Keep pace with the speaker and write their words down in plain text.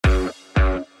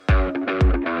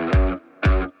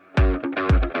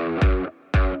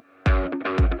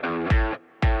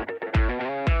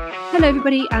Hello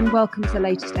everybody and welcome to the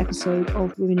latest episode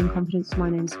of Women in Confidence. My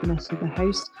name is Vanessa, the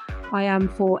host. I am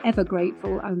forever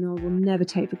grateful and I will never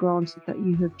take for granted that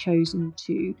you have chosen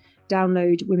to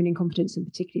download Women in Confidence and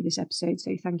particularly this episode.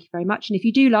 So thank you very much. And if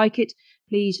you do like it,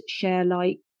 please share,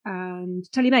 like, and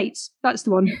tell your mates. That's the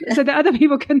one. So that other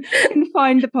people can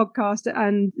find the podcast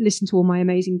and listen to all my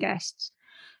amazing guests.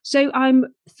 So I'm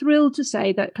thrilled to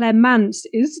say that Claire Mance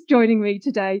is joining me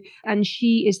today, and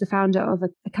she is the founder of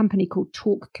a company called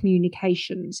Talk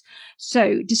Communications.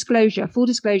 So full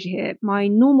disclosure here, my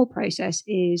normal process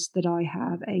is that I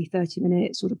have a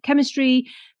 30-minute sort of chemistry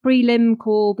prelim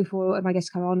call before my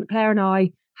guests come on. Claire and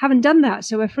I haven't done that,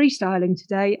 so we're freestyling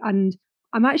today, and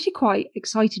I'm actually quite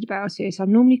excited about it.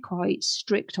 I'm normally quite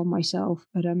strict on myself,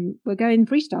 but we're going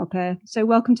freestyle, Claire. So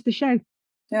welcome to the show.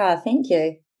 Oh, thank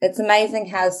you. It's amazing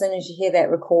how as soon as you hear that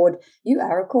record, you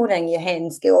are recording, your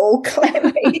hands get all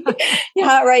clammy, your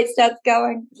heart rate starts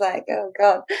going. It's like, oh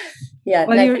God. Yeah,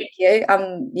 well, thank you.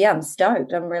 I'm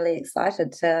stoked. I'm really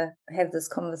excited to have this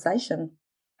conversation.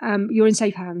 You're in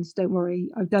safe hands, don't worry.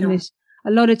 I've done this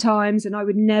a lot of times and I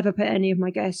would never put any of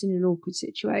my guests in an awkward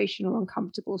situation or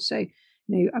uncomfortable. So,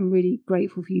 I'm really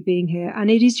grateful for you being here. And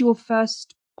it is your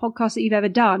first podcast that you've ever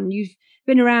done. You've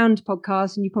been around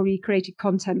podcasts and you probably created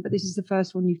content, but this is the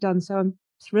first one you've done. So I'm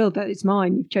thrilled that it's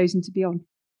mine. You've chosen to be on.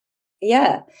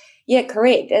 Yeah,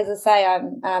 correct. As I say,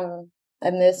 I'm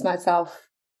immersed myself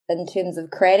in terms of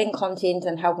creating content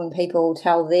and helping people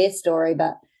tell their story,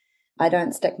 but I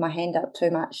don't stick my hand up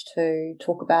too much to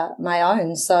talk about my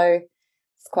own. So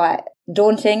it's quite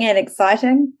daunting and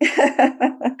exciting.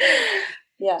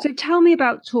 Yeah. So tell me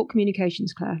about Talk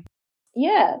Communications, Claire.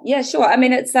 Yeah, sure. I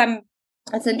mean, it's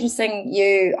interesting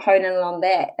you hone in on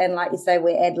that, and like you say,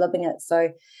 we're ad-libbing it. So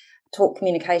Talk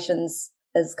Communications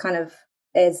is kind of,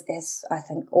 as I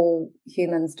think all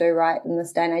humans do, right? In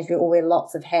this day and age, we all wear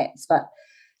lots of hats, but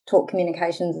Talk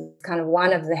Communications is kind of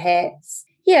one of the hats.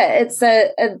 Yeah, it's a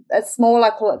small,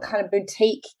 I call it kind of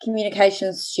boutique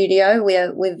communications studio.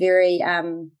 We're very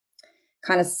kind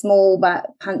of small but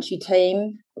punchy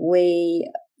team.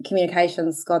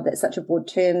 Communications, God, that's such a broad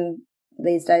term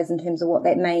these days in terms of what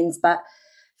that means. But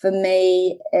for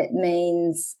me, it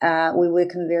means we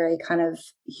work in very kind of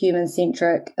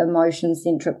human-centric,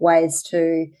 emotion-centric ways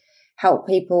to help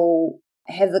people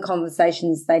have the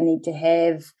conversations they need to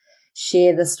have,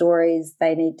 share the stories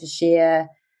they need to share,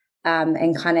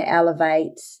 and kind of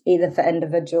elevate either for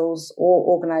individuals or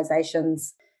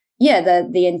organizations,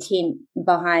 the intent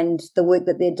behind the work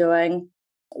that they're doing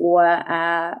or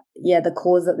the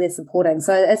cause that they're supporting.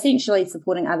 So essentially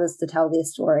supporting others to tell their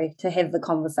story, to have the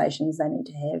conversations they need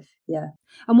to have. Yeah.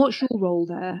 And what's your role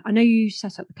there? I know you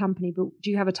set up the company, but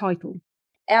do you have a title?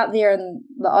 Out there in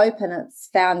the open, it's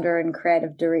founder and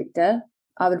creative director.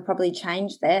 I would probably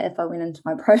change that if I went into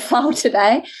my profile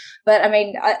today. But I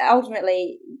mean,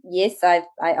 ultimately, yes, I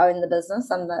own the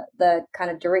business. I'm the kind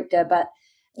of director, but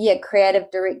creative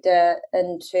director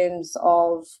in terms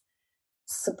of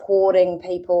supporting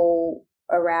people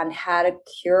around how to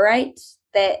curate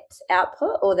that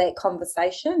output or that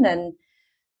conversation and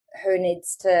who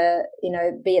needs to,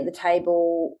 be at the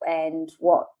table and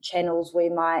what channels we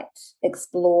might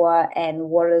explore and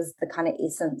what is the kind of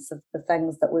essence of the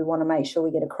things that we want to make sure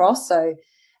we get across. So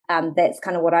that's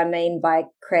kind of what I mean by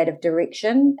creative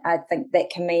direction. I think that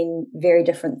can mean very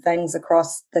different things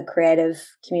across the creative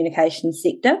communication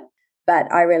sector, but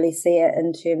I really see it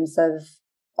in terms of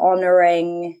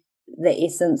honouring the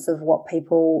essence of what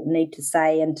people need to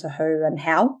say and to who and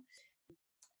how.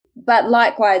 But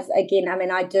likewise, again, I mean,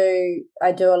 I do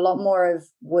a lot more of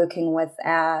working with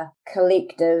our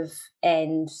collective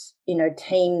and,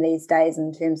 team these days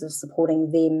in terms of supporting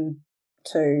them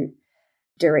to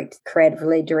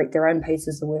creatively direct their own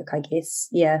pieces of work, I guess.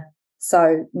 Yeah.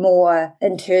 So more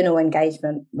internal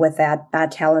engagement with our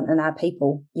talent and our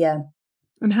people. Yeah.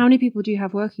 And how many people do you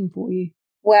have working for you?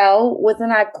 Well, within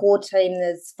our core team,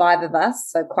 there's 5 of us,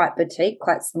 so quite boutique,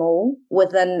 quite small.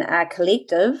 Within our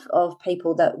collective of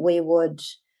people that we would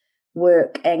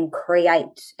work and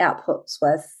create outputs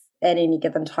with at any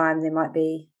given time, there might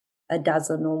be a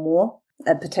dozen or more.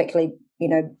 A particularly,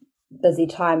 busy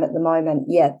time at the moment.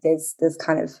 Yeah, there's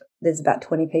about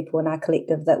 20 people in our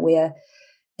collective that we're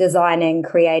designing,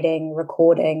 creating,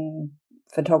 recording,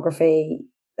 photography,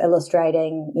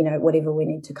 illustrating, whatever we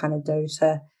need to kind of do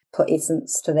to put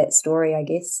essence to that story, I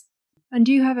guess. And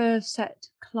do you have a set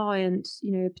client,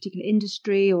 a particular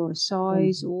industry or a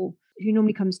size, or who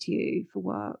normally comes to you for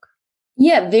work?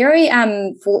 Yeah, very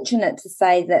fortunate to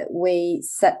say that we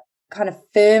sit kind of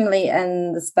firmly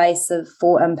in the space of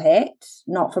for impact,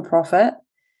 not for profit,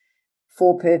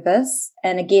 for purpose.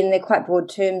 And again, they're quite broad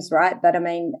terms, right? But I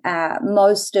mean,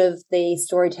 most of the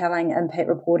storytelling, impact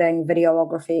reporting,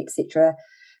 videography, etc.,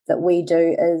 that we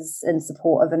do is in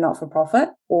support of a not-for-profit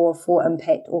or for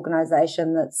impact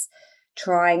organisation that's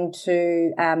trying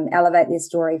to elevate their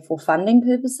story for funding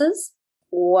purposes,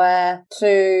 or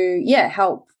to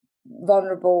help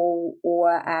vulnerable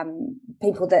or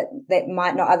people that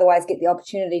might not otherwise get the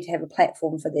opportunity to have a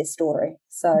platform for their story.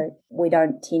 So we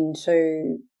don't tend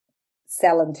to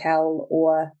sell and tell,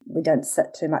 or we don't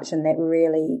sit too much in that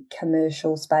really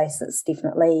commercial space. It's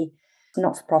definitely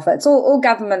not for profit. It's all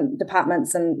government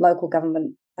departments and local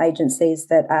government agencies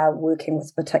that are working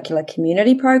with a particular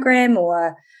community program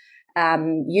or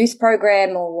youth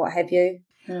program or what have you.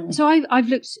 So I've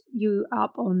looked you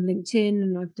up on LinkedIn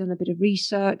and I've done a bit of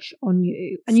research on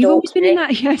you, and you've always been in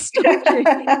that. Yes,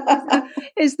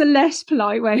 is the less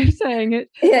polite way of saying it.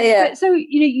 Yeah. But so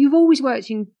you've always worked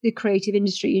in the creative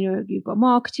industry. You've got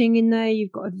marketing in there,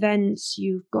 you've got events,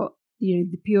 you've got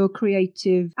the pure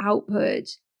creative output.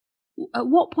 At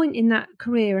what point in that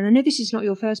career, and I know this is not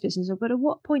your first business, but at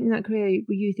what point in that career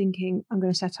were you thinking, I'm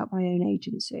going to set up my own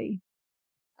agency?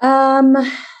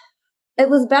 It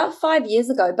was about 5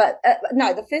 years ago, but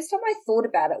no, the first time I thought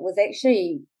about it was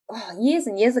actually years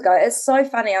and years ago. It's so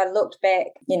funny. I looked back,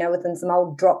 within some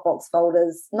old Dropbox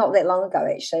folders, not that long ago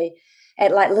actually,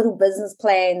 at like little business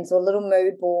plans or little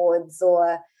mood boards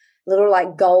or little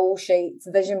like goal sheets,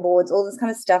 vision boards, all this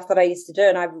kind of stuff that I used to do.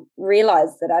 And I've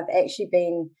realized that I've actually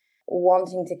been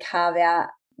wanting to carve out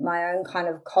my own kind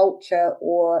of culture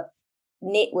or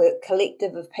network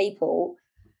collective of people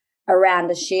around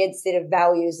a shared set of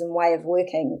values and way of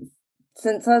working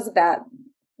since I was about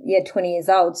 20 years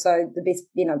old. So the best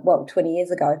 20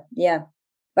 years ago,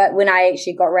 but when I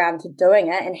actually got around to doing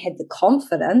it and had the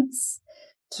confidence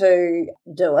to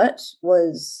do it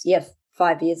was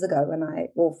 5 years ago when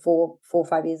four or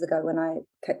 5 years ago when I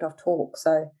kicked off Talk.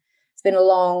 So it's been a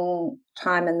long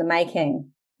time in the making.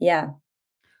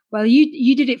 Well,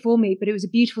 you did it for me, but it was a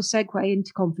beautiful segue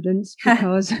into confidence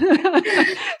because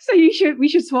so we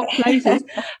should swap places.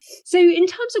 So in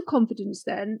terms of confidence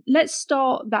then, let's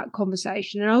start that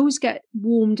conversation. And I always get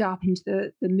warmed up into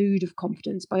the mood of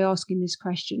confidence by asking this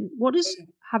question. What does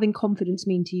having confidence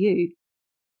mean to you?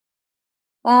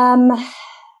 Confidence.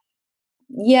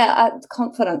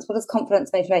 What does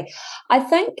confidence mean to me? I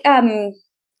think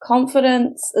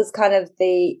confidence is kind of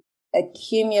the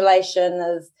accumulation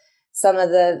of some of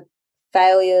the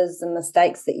failures and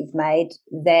mistakes that you've made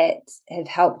that have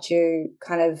helped you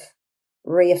kind of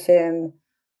reaffirm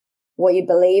what you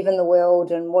believe in the world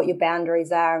and what your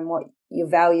boundaries are and what your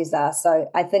values are.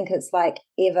 So I think it's like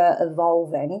ever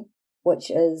evolving, which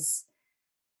is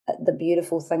the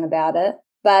beautiful thing about it.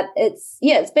 But it's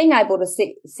being able to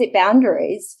set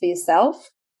boundaries for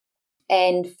yourself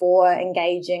and for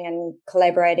engaging and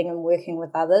collaborating and working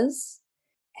with others,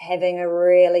 having a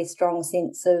really strong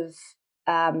sense of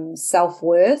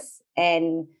self-worth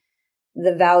and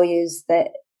the values that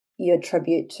you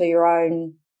attribute to your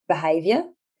own behavior.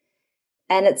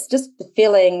 And it's just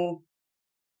feeling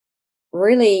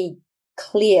really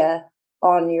clear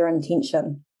on your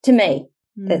intention. To me,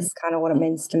 that's kind of what it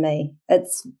means to me.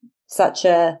 It's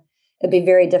it'd be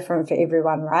very different for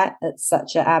everyone, right? It's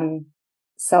such a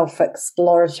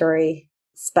self-exploratory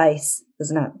space,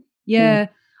 isn't it? Yeah.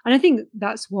 And I think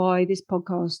that's why this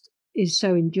podcast is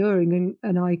so enduring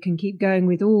and I can keep going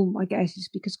with all my guests,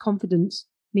 because confidence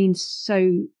means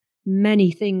so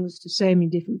many things to so many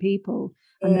different people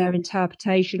and their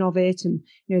interpretation of it and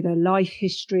their life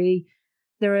history.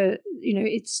 There are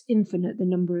it's infinite the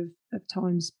number of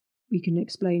times we can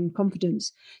explain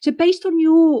confidence. So based on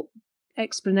your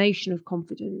explanation of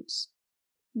confidence,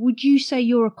 would you say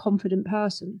you're a confident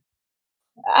person?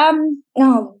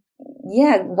 Wow,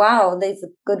 these are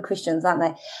good questions, aren't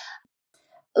they?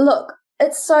 Look,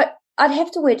 I'd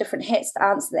have to wear different hats to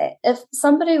answer that. If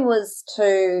somebody was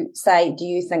to say, do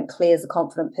you think Claire's a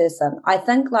confident person? I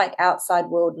think like outside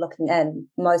world looking in,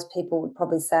 most people would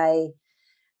probably say,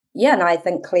 and I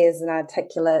think Claire's an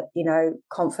articulate,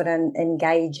 confident,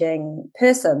 engaging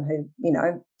person who,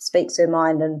 speaks her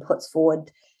mind and puts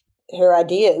forward her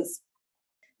ideas.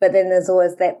 But then there's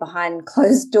always that behind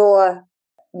closed door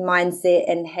mindset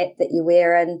and hat that you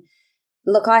wear. And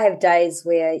look, I have days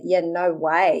where, no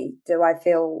way do I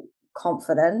feel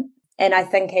confident. And I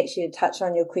think actually to touch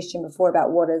on your question before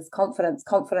about what is confidence,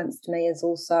 confidence to me is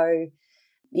also,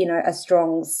 a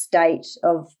strong state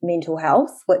of mental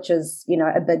health, which is,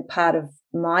 a big part of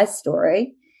my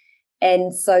story.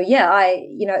 And so,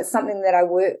 it's something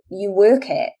that you work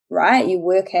at, right? You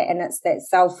work at, and it's that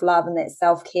self-love and that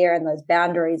self-care and those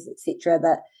boundaries, etc.,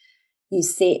 that, you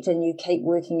set and you keep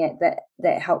working at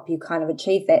that help you kind of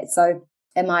achieve that. So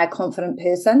am I a confident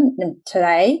person?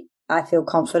 Today, I feel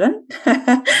confident.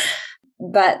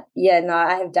 But yeah, no,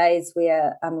 I have days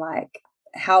where I'm like,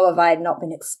 how have I not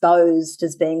been exposed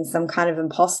as being some kind of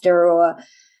imposter, or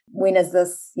when is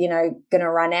this, going to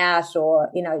run out, or,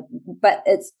 but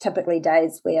it's typically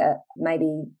days where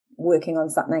maybe working on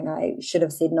something I should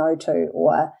have said no to,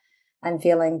 or I'm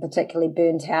feeling particularly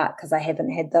burnt out because I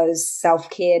haven't had those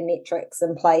self-care metrics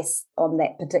in place on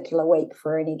that particular week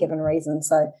for any given reason.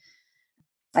 So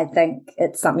I think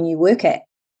it's something you work at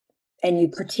and you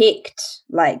protect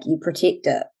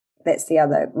it. That's the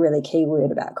other really key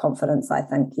word about confidence. I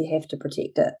think you have to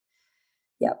protect it.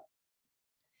 Yep.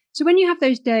 So when you have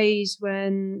those days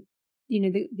when,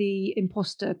 the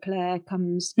imposter Claire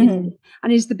comes in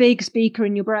and is the big speaker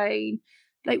in your brain,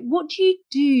 like, what do you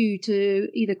do to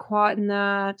either quieten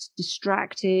that,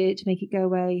 distract it, make it go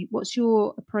away? What's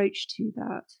your approach to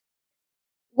that?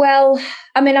 Well,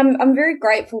 I mean, I'm very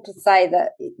grateful to say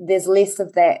that there's less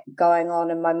of that going on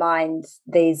in my mind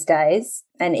these days.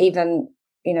 And even,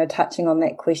 touching on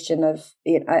that question of,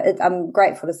 I'm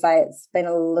grateful to say it's been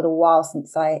a little while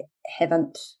since I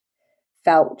haven't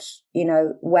felt,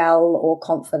 well or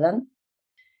confident.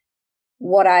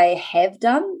 What I have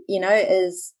done,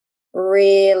 is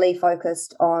really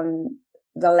focused on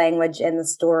the language and the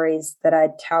stories that I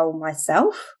tell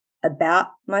myself about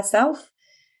myself.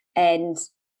 And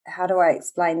how do I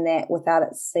explain that without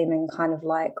it seeming kind of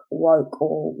like woke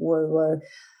or woo-woo,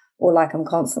 or like I'm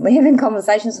constantly having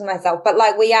conversations with myself? But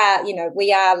like we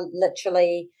are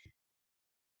literally,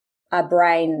 our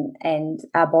brain and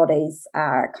our bodies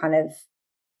are kind of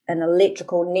an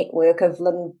electrical network of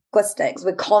linguistics.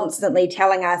 We're constantly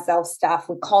telling ourselves stuff.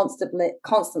 We're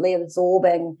constantly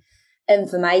absorbing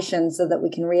information so that we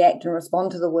can react and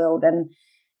respond to the world. And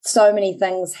so many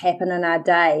things happen in our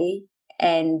day,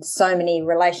 and so many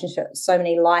relationships, so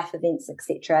many life events,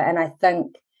 etc. And I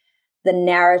think the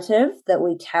narrative that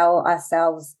we tell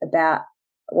ourselves about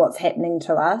what's happening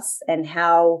to us and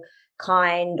how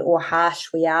kind or harsh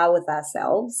we are with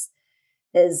ourselves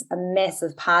is a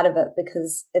massive part of it.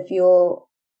 Because if you're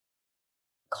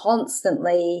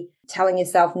constantly telling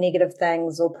yourself negative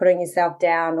things or putting yourself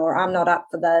down, or I'm not up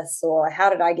for this, or how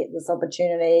did I get this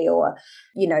opportunity, or,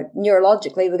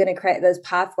 neurologically, we're going to create those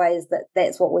pathways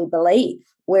that's what we believe.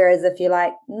 Whereas if you're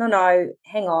like, no,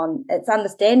 hang on, it's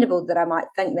understandable that I might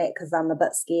think that because I'm a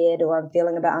bit scared, or I'm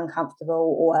feeling a bit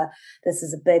uncomfortable, or this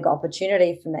is a big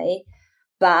opportunity for me.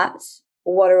 But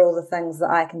what are all the things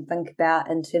that I can think about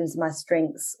in terms of my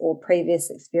strengths or previous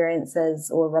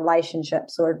experiences or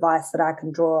relationships or advice that I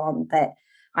can draw on that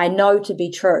I know to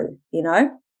be true,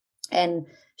 and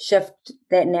shift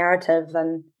that narrative.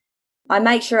 And I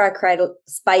make sure I create a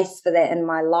space for that in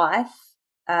my life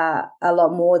a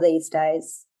lot more these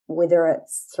days, whether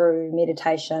it's through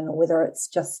meditation, or whether it's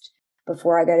just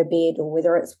before I go to bed, or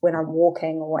whether it's when I'm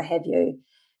walking or what have you.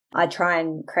 I try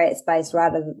and create space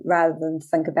rather than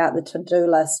think about the to-do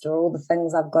list, or all the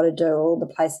things I've got to do, or all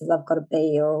the places I've got to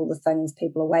be, or all the things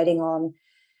people are waiting on.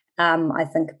 I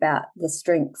think about the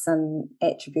strengths and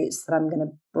attributes that I'm going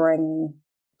to bring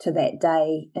to that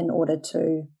day in order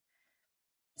to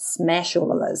smash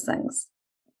all of those things.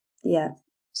 Yeah.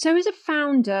 So as a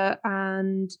founder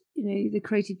and, the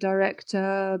creative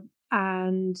director,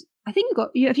 and I think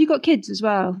have you got kids as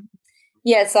well?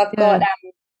 Yes, I've got,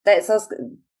 that's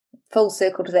full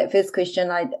circle to that first question.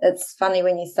 It's funny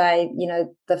when you say,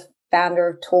 the founder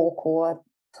of Talk, or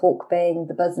Talk being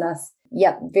the business.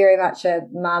 Yeah, very much a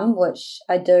mum, which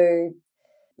I do,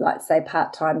 like to say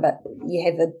part-time, but you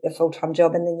have a full-time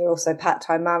job and then you're also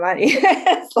part-time mum, aren't you?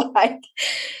 It's like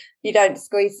you don't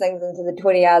squeeze things into the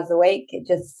 20 hours a week. It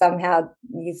just somehow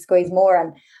you squeeze more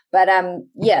in. But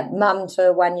mum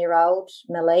to a 1-year-old,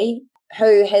 Millie,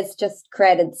 who has just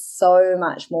created so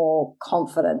much more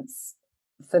confidence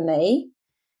for me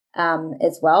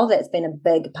as well. That's been a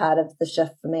big part of the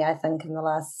shift for me, I think, in the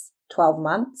last 12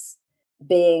 months,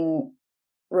 being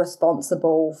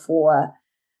responsible for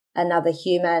another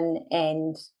human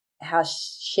and how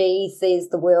she sees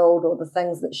the world, or the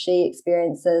things that she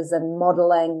experiences, and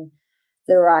modeling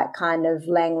the right kind of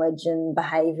language and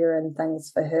behavior and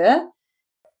things for her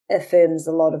affirms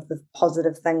a lot of the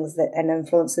positive things that and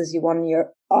influences you on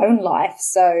your own life.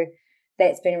 So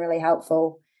that's been really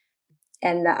helpful.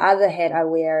 And the other hat I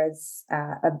wear is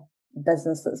a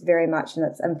business that's very much in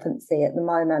its infancy at the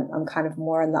moment. I'm kind of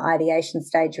more in the ideation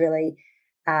stage, really.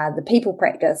 The people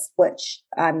practice, which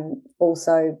I'm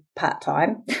also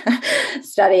part-time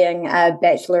studying a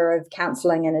Bachelor of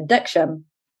Counselling and Addiction.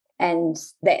 And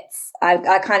that's,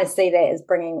 I kind of see that as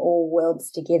bringing all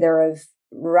worlds together of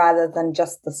rather than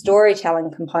just the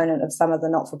storytelling component of some of the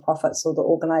not-for-profits or the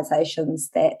organisations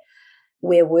that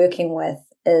we're working with,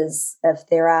 is if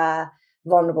there are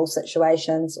vulnerable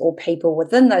situations or people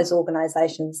within those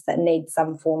organisations that need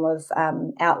some form of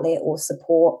outlet or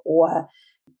support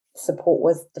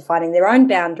with defining their own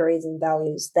boundaries and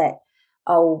values, that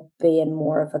I'll be in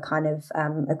more of a kind of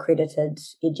accredited,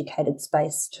 educated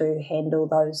space to handle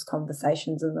those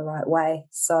conversations in the right way.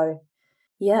 So,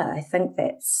 yeah, I think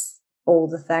that's all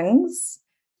the things.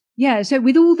 Yeah, so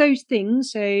with all those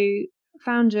things, so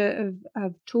founder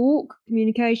of Talk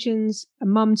Communications, a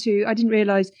mum to, I didn't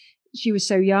realise she was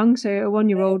so young, so a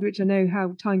 1-year-old, which I know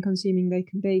how time consuming they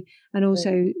can be, and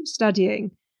also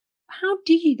studying. How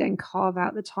do you then carve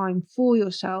out the time for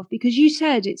yourself? Because you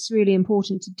said it's really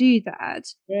important to do that.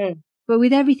 Yeah. But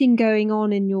with everything going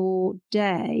on in your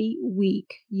day,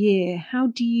 week, year, how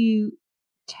do you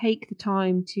take the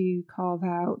time to carve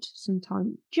out some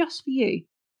time just for you?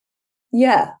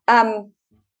 Yeah.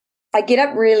 I get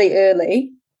up really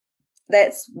early.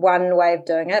 That's one way of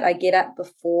doing it. I get up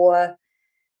before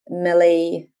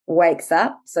Millie wakes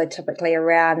up, so typically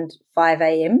around 5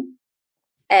 a.m.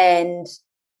 And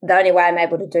the only way I'm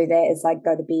able to do that is I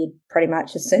go to bed pretty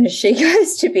much as soon as she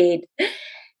goes to bed.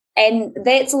 And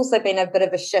that's also been a bit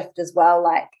of a shift as well,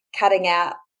 like cutting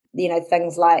out,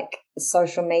 things like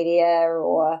social media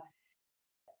or,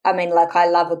 like I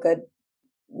love a good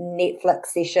Netflix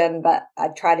session, but I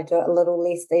try to do it a little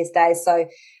less these days. So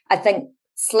I think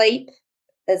sleep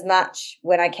as much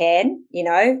when I can,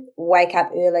 wake up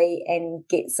early and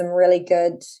get some really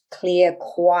good, clear,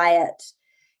 quiet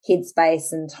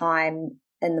headspace and time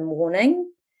in the morning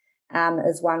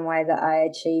is one way that I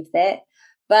achieve that.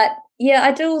 But yeah,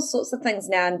 I do all sorts of things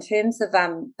now in terms of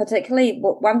particularly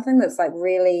one thing that's like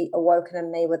really awoken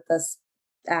in me with this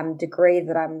degree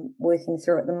that I'm working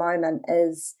through at the moment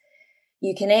is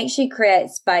you can actually create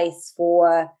space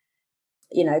for,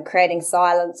 creating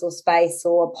silence or space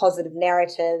or positive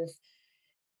narrative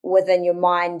within your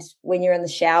mind when you're in the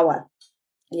shower,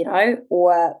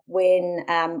 or when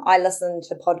I listen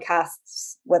to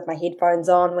podcasts with my headphones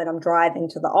on when I'm driving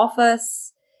to the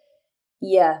office.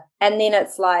 Yeah. And then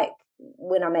it's like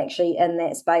when I'm actually in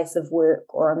that space of work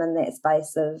or I'm in that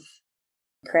space of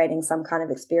creating some kind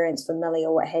of experience for Millie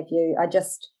or what have you, I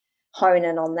just hone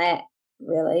in on that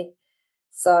really.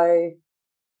 So,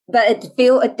 but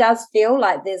it does feel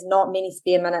like there's not many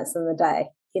spare minutes in the day,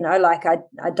 like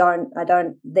I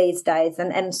don't these days.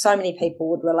 And so many people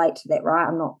would relate to that, right?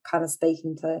 I'm not kind of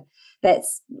speaking to,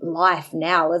 that's life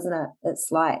now, isn't it? It's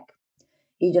like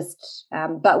you just,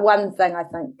 but one thing I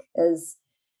think is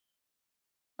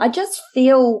I just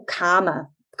feel calmer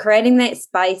creating that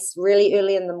space really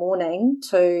early in the morning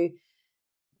to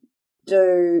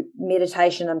do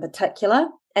meditation in particular.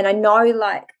 And I know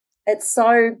like it's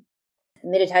so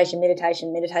meditation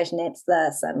apps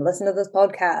this and listen to this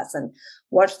podcast and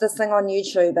watch this thing on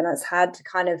YouTube, and it's hard to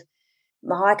kind of,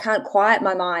 I can't quiet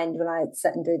my mind when I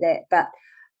sit and do that. But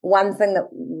one thing that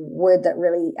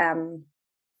really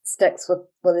sticks with,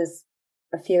 well, there's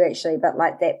a few actually, but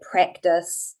like that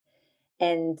practice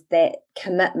and that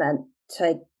commitment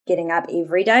to getting up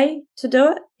every day to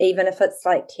do it, even if it's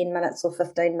like 10 minutes or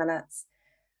 15 minutes,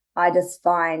 I just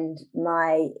find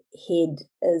my head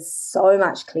is so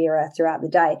much clearer throughout the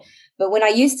day. But when I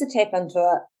used to tap into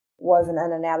it, woven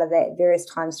in and out of that various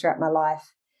times throughout my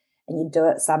life, and you do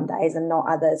it some days and not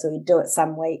others, or you do it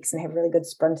some weeks and have really good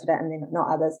sprint at it and then not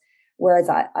others. Whereas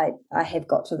I have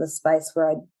got to the space where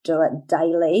I do it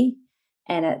daily,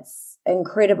 and it's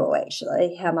incredible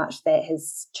actually how much that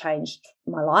has changed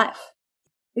my life.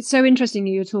 It's so interesting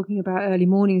you're talking about early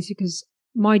mornings, because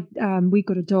we've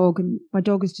got a dog, and my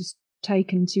dog has just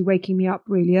taken to waking me up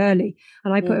really early.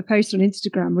 And I put a post on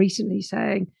Instagram recently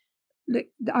saying, look,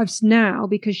 I've now,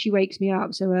 because she wakes me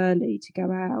up so early to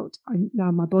go out,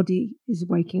 now my body is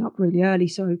waking up really early.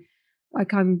 So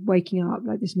like I'm waking up,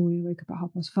 like this morning I woke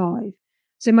up at 5:30.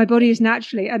 So my body is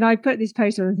naturally, and I put this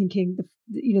post on and thinking,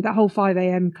 that whole 5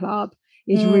 a.m. club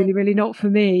is really, really not for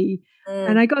me.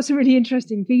 And I got some really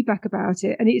interesting feedback about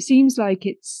it. And it seems like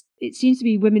it seems to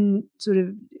be women sort of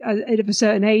at a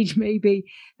certain age, maybe,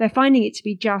 they're finding it to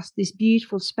be just this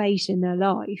beautiful space in their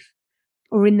life,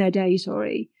 or in their day,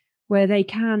 where they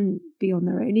can be on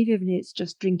their own, even if it's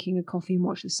just drinking a coffee and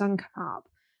watch the sun come up.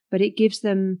 But it gives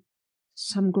them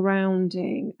some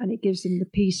grounding, and it gives them the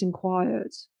peace and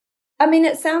quiet. I mean,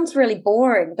 it sounds really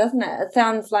boring, doesn't it? It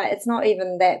sounds like it's not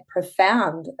even that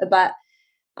profound, but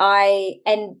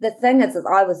and the thing is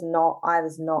I was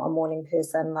not a morning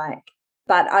person,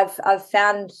 but I've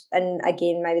found, and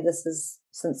again, maybe this is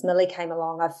since Millie came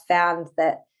along, I've found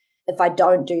that if I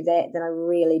don't do that, then I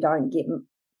really don't get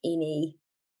any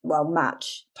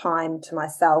much time to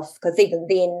myself, because even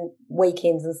then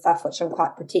weekends and stuff, which I'm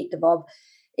quite protective of,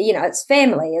 it's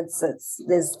family. It's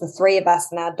there's the three of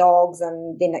us and our dogs,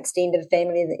 and then extended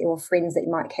family or friends that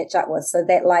you might catch up with. So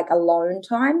that like alone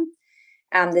time,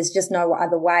 there's just no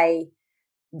other way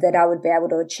that I would be able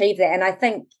to achieve that. And I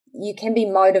think you can be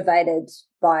motivated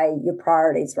by your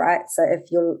priorities, right? So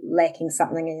if you're lacking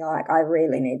something and you're like, I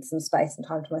really need some space and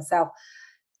time to myself,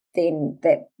 then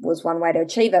that was one way to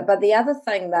achieve it. But the other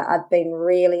thing that I've been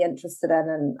really interested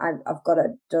in, and I've got to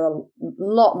do a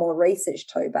lot more research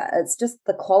too, but it's just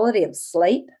the quality of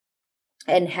sleep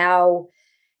and how,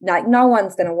 like, no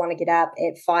one's going to want to get up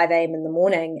at 5 a.m. in the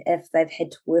morning if they've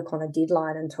had to work on a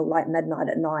deadline until like midnight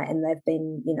at night and they've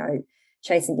been,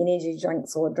 chasing energy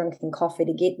drinks or drinking coffee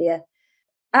to get there.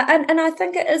 And I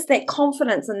think it is that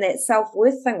confidence and that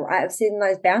self-worth thing, right, of setting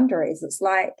those boundaries. It's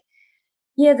like,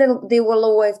 yeah, there will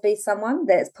always be someone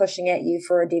that's pushing at you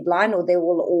for a deadline, or there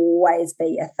will always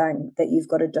be a thing that you've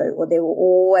got to do, or there will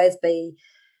always be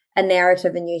a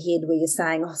narrative in your head where you're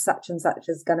saying, oh, such and such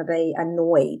is going to be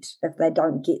annoyed if they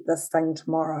don't get this thing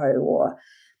tomorrow, or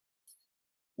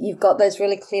you've got those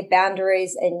really clear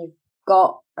boundaries and you've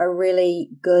got a really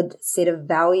good set of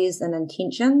values and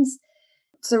intentions.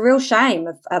 It's a real shame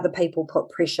if other people put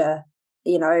pressure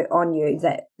on you,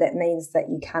 that means that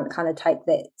you can't kind of take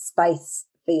that space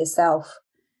for yourself.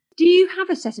 Do you have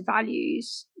a set of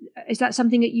values? Is that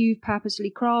something that you've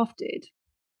purposely crafted?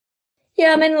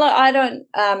 Yeah, I mean, like, I don't,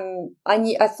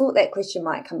 I thought that question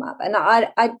might come up, and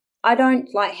I don't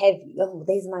like have, oh,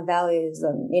 these are my values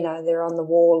and, they're on the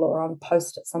wall or on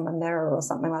post-its on my mirror or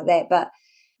something like that. But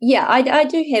yeah, I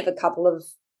do have a couple of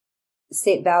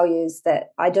set values that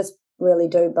I just really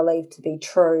do believe to be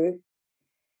true.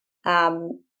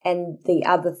 And the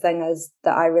other thing is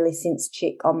that I really sense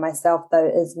check on myself, though,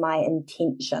 is my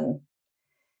intention.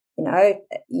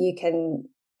 You can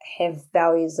have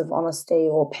values of honesty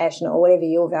or passion or whatever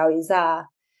your values are,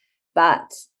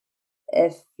 but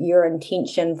if your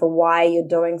intention for why you're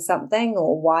doing something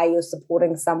or why you're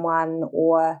supporting someone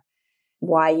or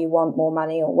why you want more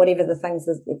money or whatever the things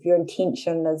is, if your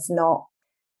intention is not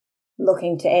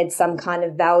looking to add some kind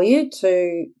of value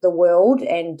to the world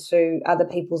and to other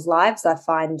people's lives, I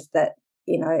find that,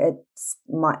 it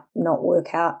might not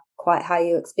work out quite how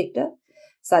you expect it.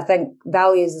 So I think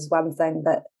values is one thing,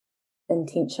 but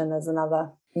intention is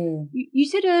another. You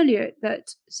said earlier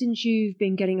that since you've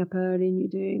been getting up early and you're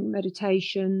doing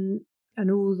meditation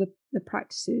and all the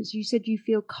practices, you said you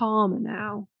feel calmer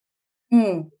now.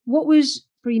 What was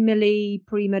pre-Millie,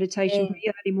 pre-meditation,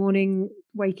 pre-early morning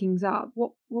wakings up?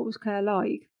 What was Claire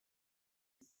like?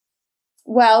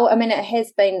 Well, I mean, it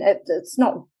has been, it's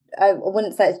not, I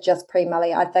wouldn't say it's just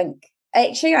pre-Millie. I think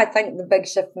the big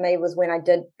shift for me was when I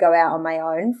did go out on my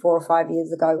own 4 or 5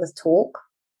 years ago with talk.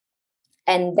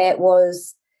 And that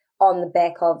was on the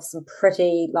back of some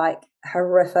pretty like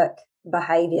horrific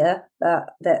behavior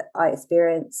that I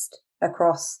experienced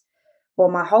across,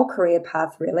 my whole career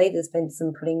path, really. There's been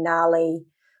some pretty gnarly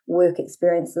work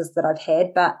experiences that I've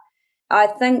had, but I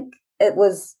think it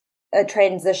was a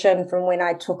transition from when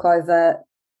I took over,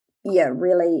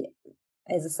 really,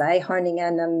 as I say, honing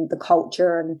in on the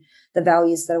culture and the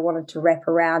values that I wanted to wrap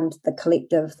around the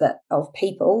collective of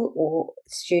people or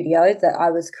studio that I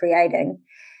was creating.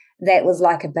 That was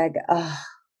like a big,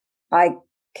 I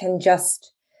can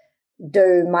just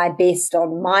do my best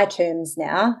on my terms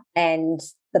now, and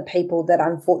the people that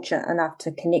I'm fortunate enough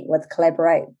to connect with,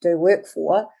 collaborate, do work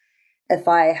for, if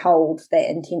I hold that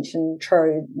intention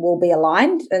true, will be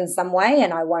aligned in some way,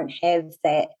 and I won't have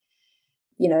that,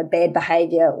 bad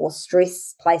behavior or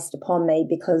stress placed upon me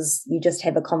because you just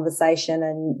have a conversation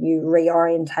and you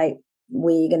reorientate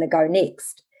where you're going to go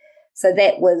next. So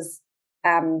that was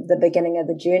the beginning of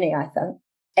the journey, I think.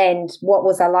 And what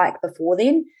was I like before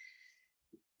then?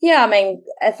 Yeah, I mean,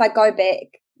 if I go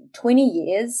back 20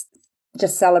 years,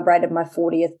 just celebrated my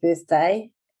 40th birthday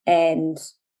and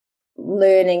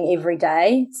learning every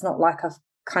day. It's not like I've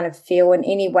kind of feel in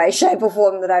any way, shape or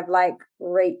form that I've like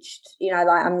reached, like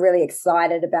I'm really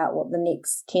excited about what the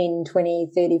next 10, 20,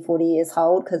 30, 40 years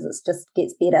hold, because it just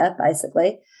gets better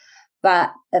basically.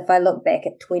 But if I look back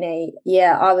at 20,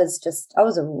 I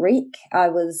was a wreck. I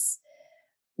was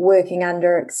working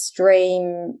under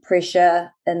extreme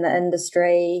pressure in the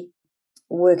industry,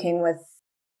 working with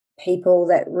people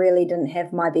that really didn't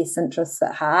have my best interests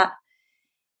at heart,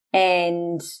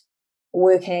 and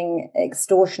working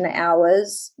extortionate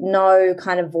hours, no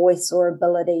kind of voice or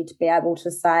ability to be able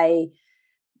to say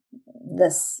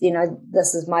this,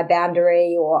 this is my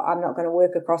boundary, or I'm not going to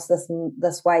work across this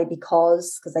way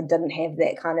because I didn't have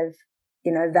that kind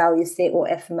of, value set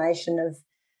or affirmation of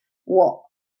what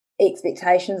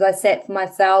expectations I set for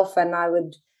myself, and I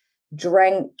would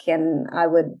drink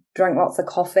lots of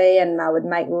coffee, and I would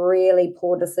make really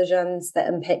poor decisions that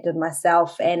impacted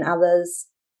myself and others.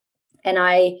 And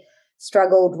I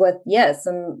struggled with,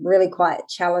 some really quite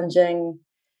challenging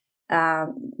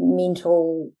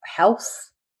mental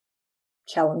health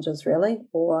challenges, really.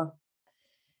 Or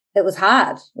it was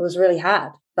hard. It was really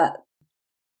hard. But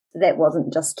that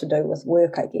wasn't just to do with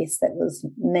work, I guess. That was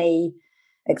me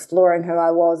exploring who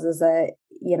I was as a,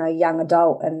 young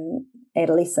adult and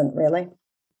adolescent, really.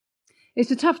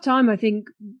 It's a tough time, I think,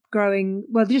 growing,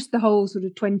 well, just the whole sort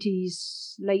of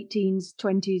 20s, late teens,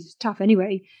 20s, tough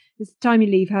anyway. It's the time you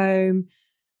leave home,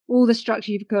 all the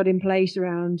structure you've got in place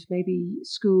around maybe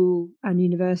school and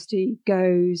university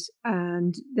goes,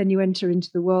 and then you enter into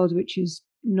the world, which is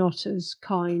not as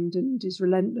kind and is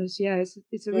relentless. Yeah,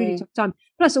 it's a really tough time.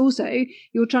 Plus, also,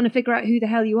 you're trying to figure out who the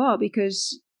hell you are,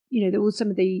 because, all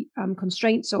some of the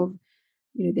constraints of,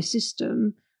 the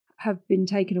system have been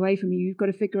taken away from you. You've got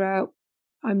to figure out,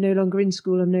 I'm no longer in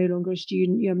school, I'm no longer a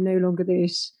student, I'm no longer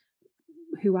this.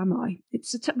 Who am I?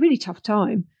 It's a really tough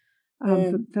time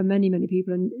for many, many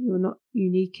people, and you're not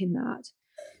unique in that.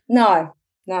 No,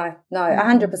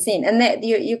 100%. And that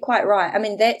you're quite right. I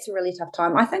mean, that's a really tough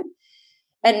time. I think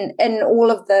in all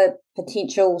of the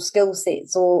potential skill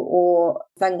sets or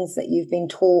things that you've been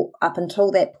taught up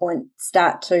until that point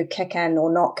start to kick in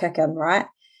or not kick in, right?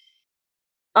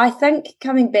 I think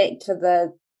coming back to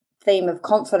the theme of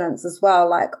confidence as well,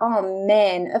 like, oh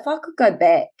man, if I could go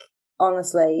back,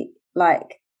 honestly,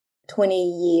 like 20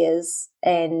 years,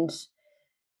 and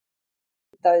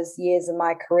those years in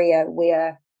my career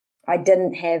where I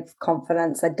didn't have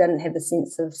confidence, I didn't have a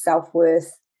sense of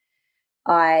self-worth,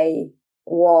 I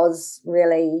was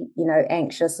really,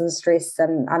 anxious and stressed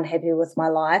and unhappy with my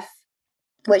life,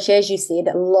 which, as you said,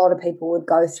 a lot of people would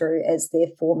go through as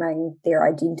they're forming their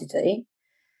identity.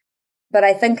 But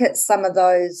I think it's some of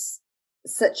those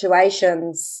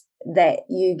situations that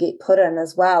you get put in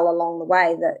as well along the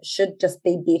way that should just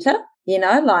be better,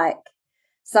 like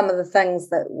some of the things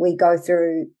that we go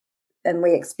through and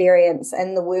we experience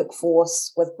in the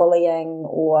workforce with bullying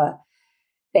or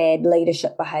bad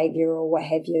leadership behaviour or what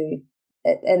have you,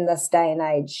 in this day and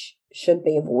age should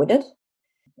be avoided.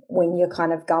 When you're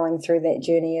kind of going through that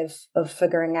journey of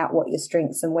figuring out what your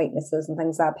strengths and weaknesses and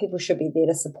things are, people should be there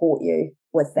to support you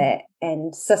with that,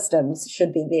 and systems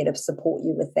should be there to support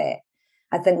you with that.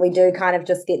 I think we do kind of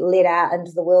just get let out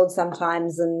into the world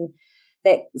sometimes and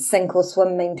that sink or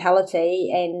swim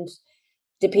mentality, and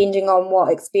depending on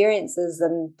what experiences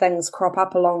and things crop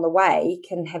up along the way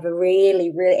can have a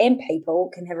really, really, and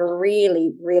people can have a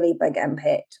really, really big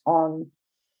impact on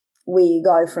where you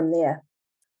go from there.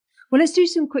 Well, let's do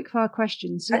some quick fire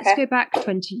questions. So let's go back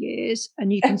 20 years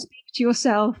and you can speak to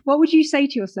yourself. What would you say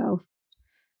to yourself?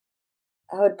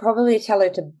 I would probably tell her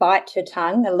to bite her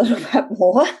tongue a little bit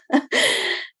more,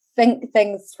 think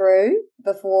things through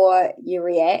before you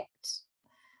react.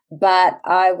 But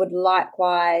I would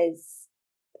likewise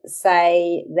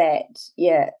say that,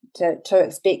 to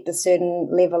expect a certain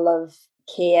level of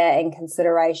care and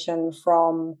consideration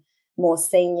from more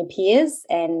senior peers,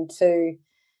 and to,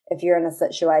 if you're in a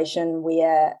situation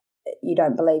where you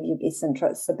don't believe your best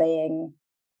interests are being,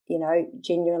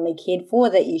 genuinely cared for,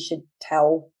 that you should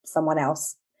tell someone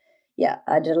else. Yeah,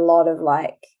 I did a lot of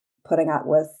putting up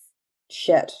with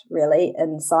shit really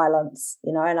in silence,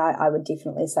 and I would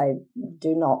definitely say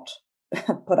do not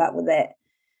put up with that.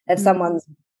 If someone's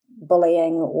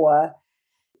bullying or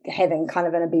having kind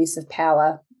of an abuse of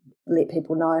power, let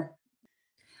people know.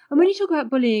 And when you talk about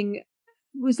bullying,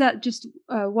 was that just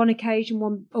one occasion,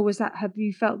 or have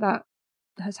you felt that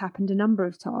has happened a number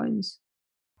of times?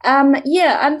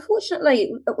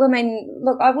 Unfortunately, I mean,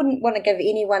 look, I wouldn't want to give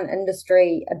any one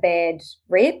industry a bad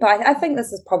rep, but I think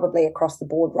this is probably across the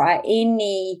board, right?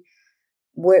 Any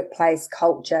workplace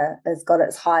culture has got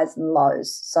its highs and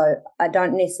lows. So I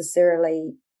don't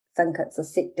necessarily think it's a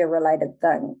sector related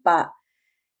thing, but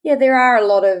yeah, there are a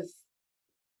lot of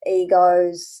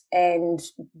egos and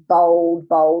bold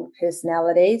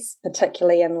personalities,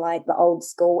 particularly in the old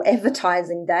school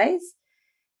advertising days.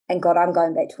 And God, I'm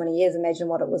going back 20 years. Imagine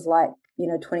what it was like,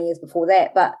 20 years before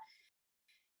that. But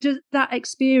does that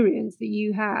experience that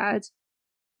you had,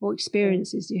 or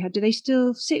experiences you had, do they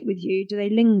still sit with you? Do they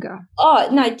linger? Oh,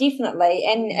 no, definitely.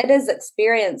 And it is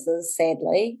experiences,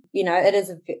 sadly.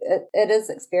 It is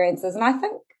experiences. And I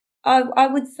think, I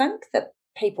would think that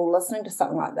people listening to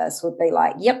something like this would be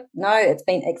like, yep, no, it's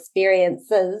been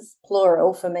experiences,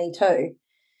 plural, for me too.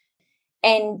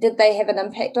 And did they have an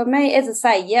impact on me? As I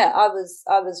say, yeah, I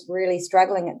was really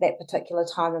struggling at that particular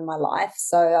time in my life.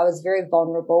 So I was very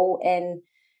vulnerable, and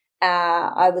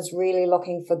I was really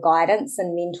looking for guidance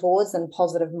and mentors and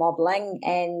positive modeling,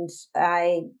 and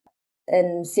I,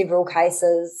 in several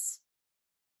cases,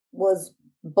 was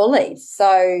bullied.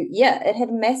 So yeah, it had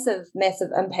a massive, massive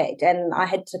impact, and I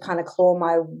had to kind of claw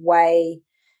my way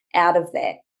out of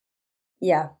that.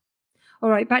 Yeah. All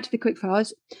right, back to the quick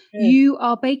fires. You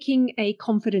are baking a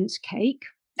confidence cake.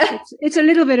 It's a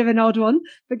little bit of an odd one,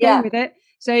 but go with it.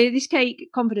 So this cake,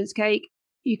 confidence cake,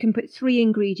 you can put 3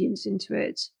 ingredients into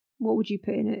it. What would you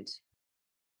put in it?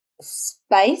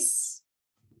 Space,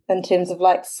 in terms of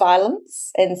like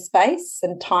silence and space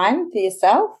and time for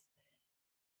yourself.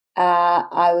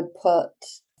 I would put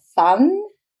fun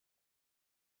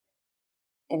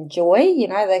and joy,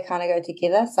 they kind of go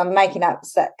together. So I'm making up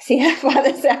 6 here by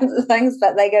the sounds of things,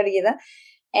 but they go together.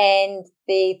 And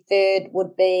the third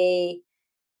would be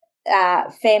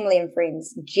family and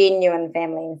friends, genuine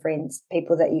family and friends,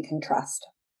 people that you can trust.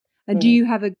 And do you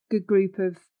have a good group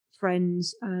of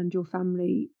friends and your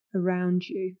family around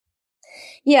you?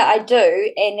 Yeah, I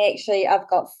do. And actually, I've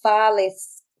got far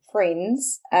less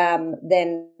friends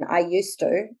than I used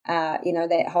to.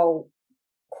 That whole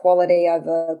quality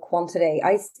over quantity.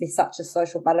 I used to be such a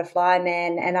social butterfly,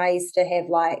 man, and I used to have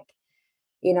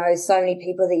so many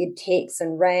people that you'd text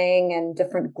and ring, and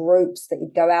different groups that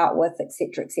you'd go out with,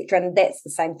 etc., etc. And that's the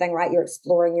same thing, right? You're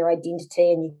exploring your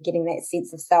identity and you're getting that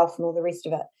sense of self and all the rest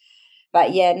of it.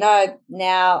 But yeah, no,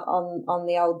 now on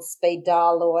the old speed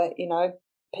dial, or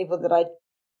people that I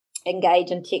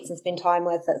engage and text and spend time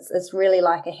with, it's really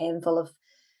like a handful of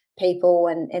people,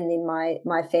 and then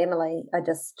my family.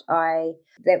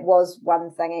 That was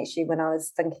one thing actually when I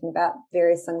was thinking about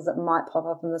various things that might pop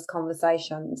up in this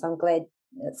conversation, so I'm glad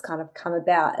it's kind of come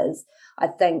about, is I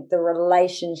think the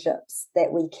relationships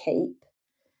that we keep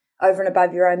over and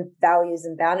above your own values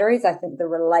and boundaries, I think the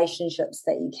relationships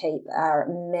that you keep are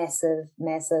a massive,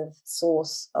 massive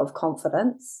source of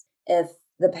confidence. If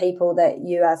the people that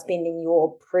you are spending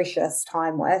your precious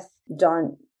time with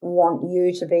don't want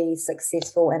you to be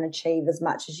successful and achieve as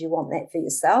much as you want that for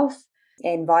yourself,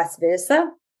 and vice versa,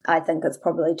 I think it's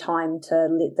probably time to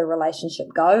let the relationship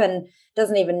go. And it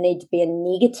doesn't even need to be a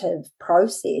negative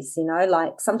process,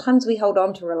 like sometimes we hold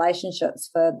on to relationships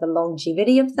for the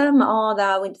longevity of them.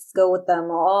 I went to school with them,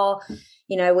 or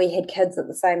we had kids at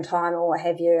the same time, or what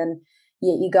have you, and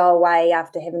yet you go away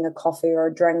after having a coffee or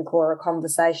a drink or a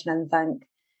conversation and think,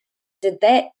 did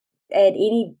that add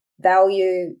any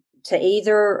value to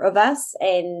either of us?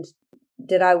 And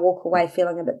did I walk away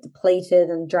feeling a bit depleted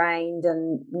and drained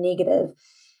and negative?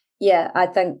 Yeah, I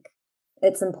think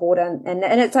it's important, and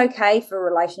it's okay for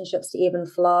relationships to ebb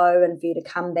and flow, and for you to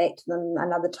come back to them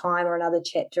another time or another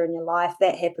chapter in your life.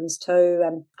 That happens too.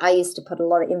 And I used to put a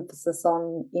lot of emphasis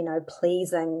on,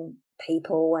 pleasing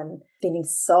people and spending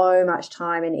so much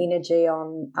time and energy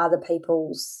on other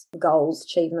people's goals,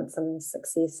 achievements, and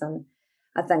success. And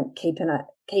I think keeping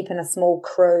a small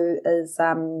crew is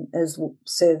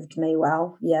served me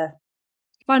well. Yeah.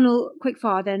 Final quick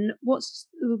fire then. What's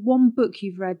one book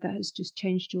you've read that has just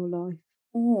changed your life?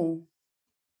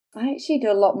 I actually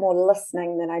do a lot more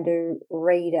listening than I do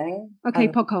reading. Okay,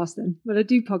 podcast then. Well, I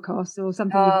do podcasts or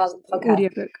something.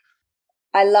 Audiobook.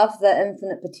 I love the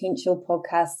Infinite Potential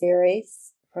podcast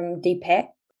series from Deepak.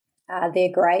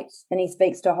 They're great, and he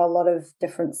speaks to a whole lot of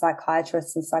different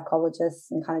psychiatrists and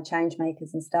psychologists and kind of change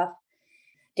makers and stuff.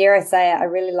 Dare I say it, I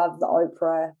really love the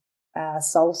Oprah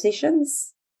Soul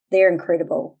Sessions. They're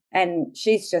incredible, and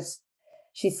she's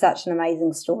such an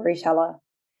amazing storyteller.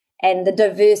 And the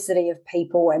diversity of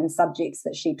people and subjects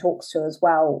that she talks to as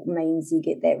well means you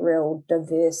get that real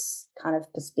diverse kind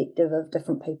of perspective of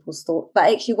different people's thoughts.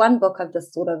 But actually, one book I've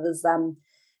just thought of is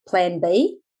Plan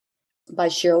B by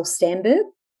Sheryl Sandberg.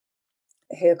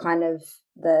 Her kind of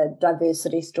the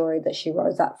diversity story that she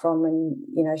rose up from, and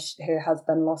her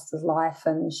husband lost his life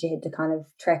and she had to kind of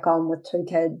track on with 2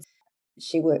 kids.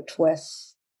 She worked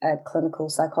with a clinical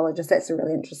psychologist. That's a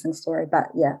really interesting story. But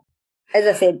yeah, as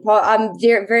I said, I'm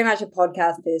very much a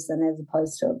podcast person as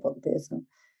opposed to a book person.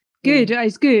 Good. Yeah.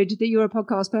 It's good that you're a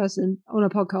podcast person on a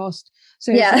podcast.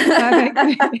 So yeah.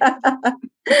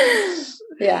 Perfect.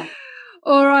 Yeah.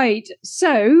 All right.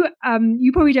 So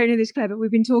you probably don't know this, Claire, but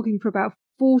we've been talking for about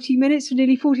 40 minutes, for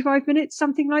nearly 45 minutes,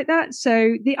 something like that.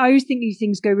 So I always think these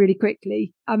things go really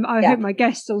quickly. I hope my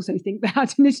guests also think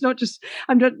that. And it's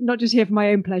I'm not just here for my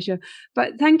own pleasure.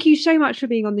 But thank you so much for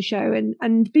being on the show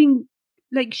and being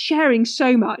sharing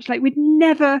so much. We'd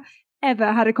never,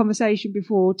 ever had a conversation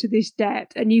before to this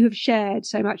depth. And you have shared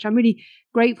so much. I'm really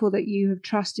grateful that you have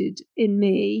trusted in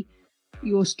me,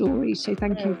 your story. So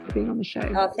thank you for being on the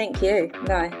show. Oh, thank you.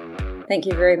 No, thank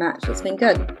you very much. It's been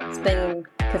good. It's been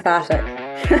cathartic.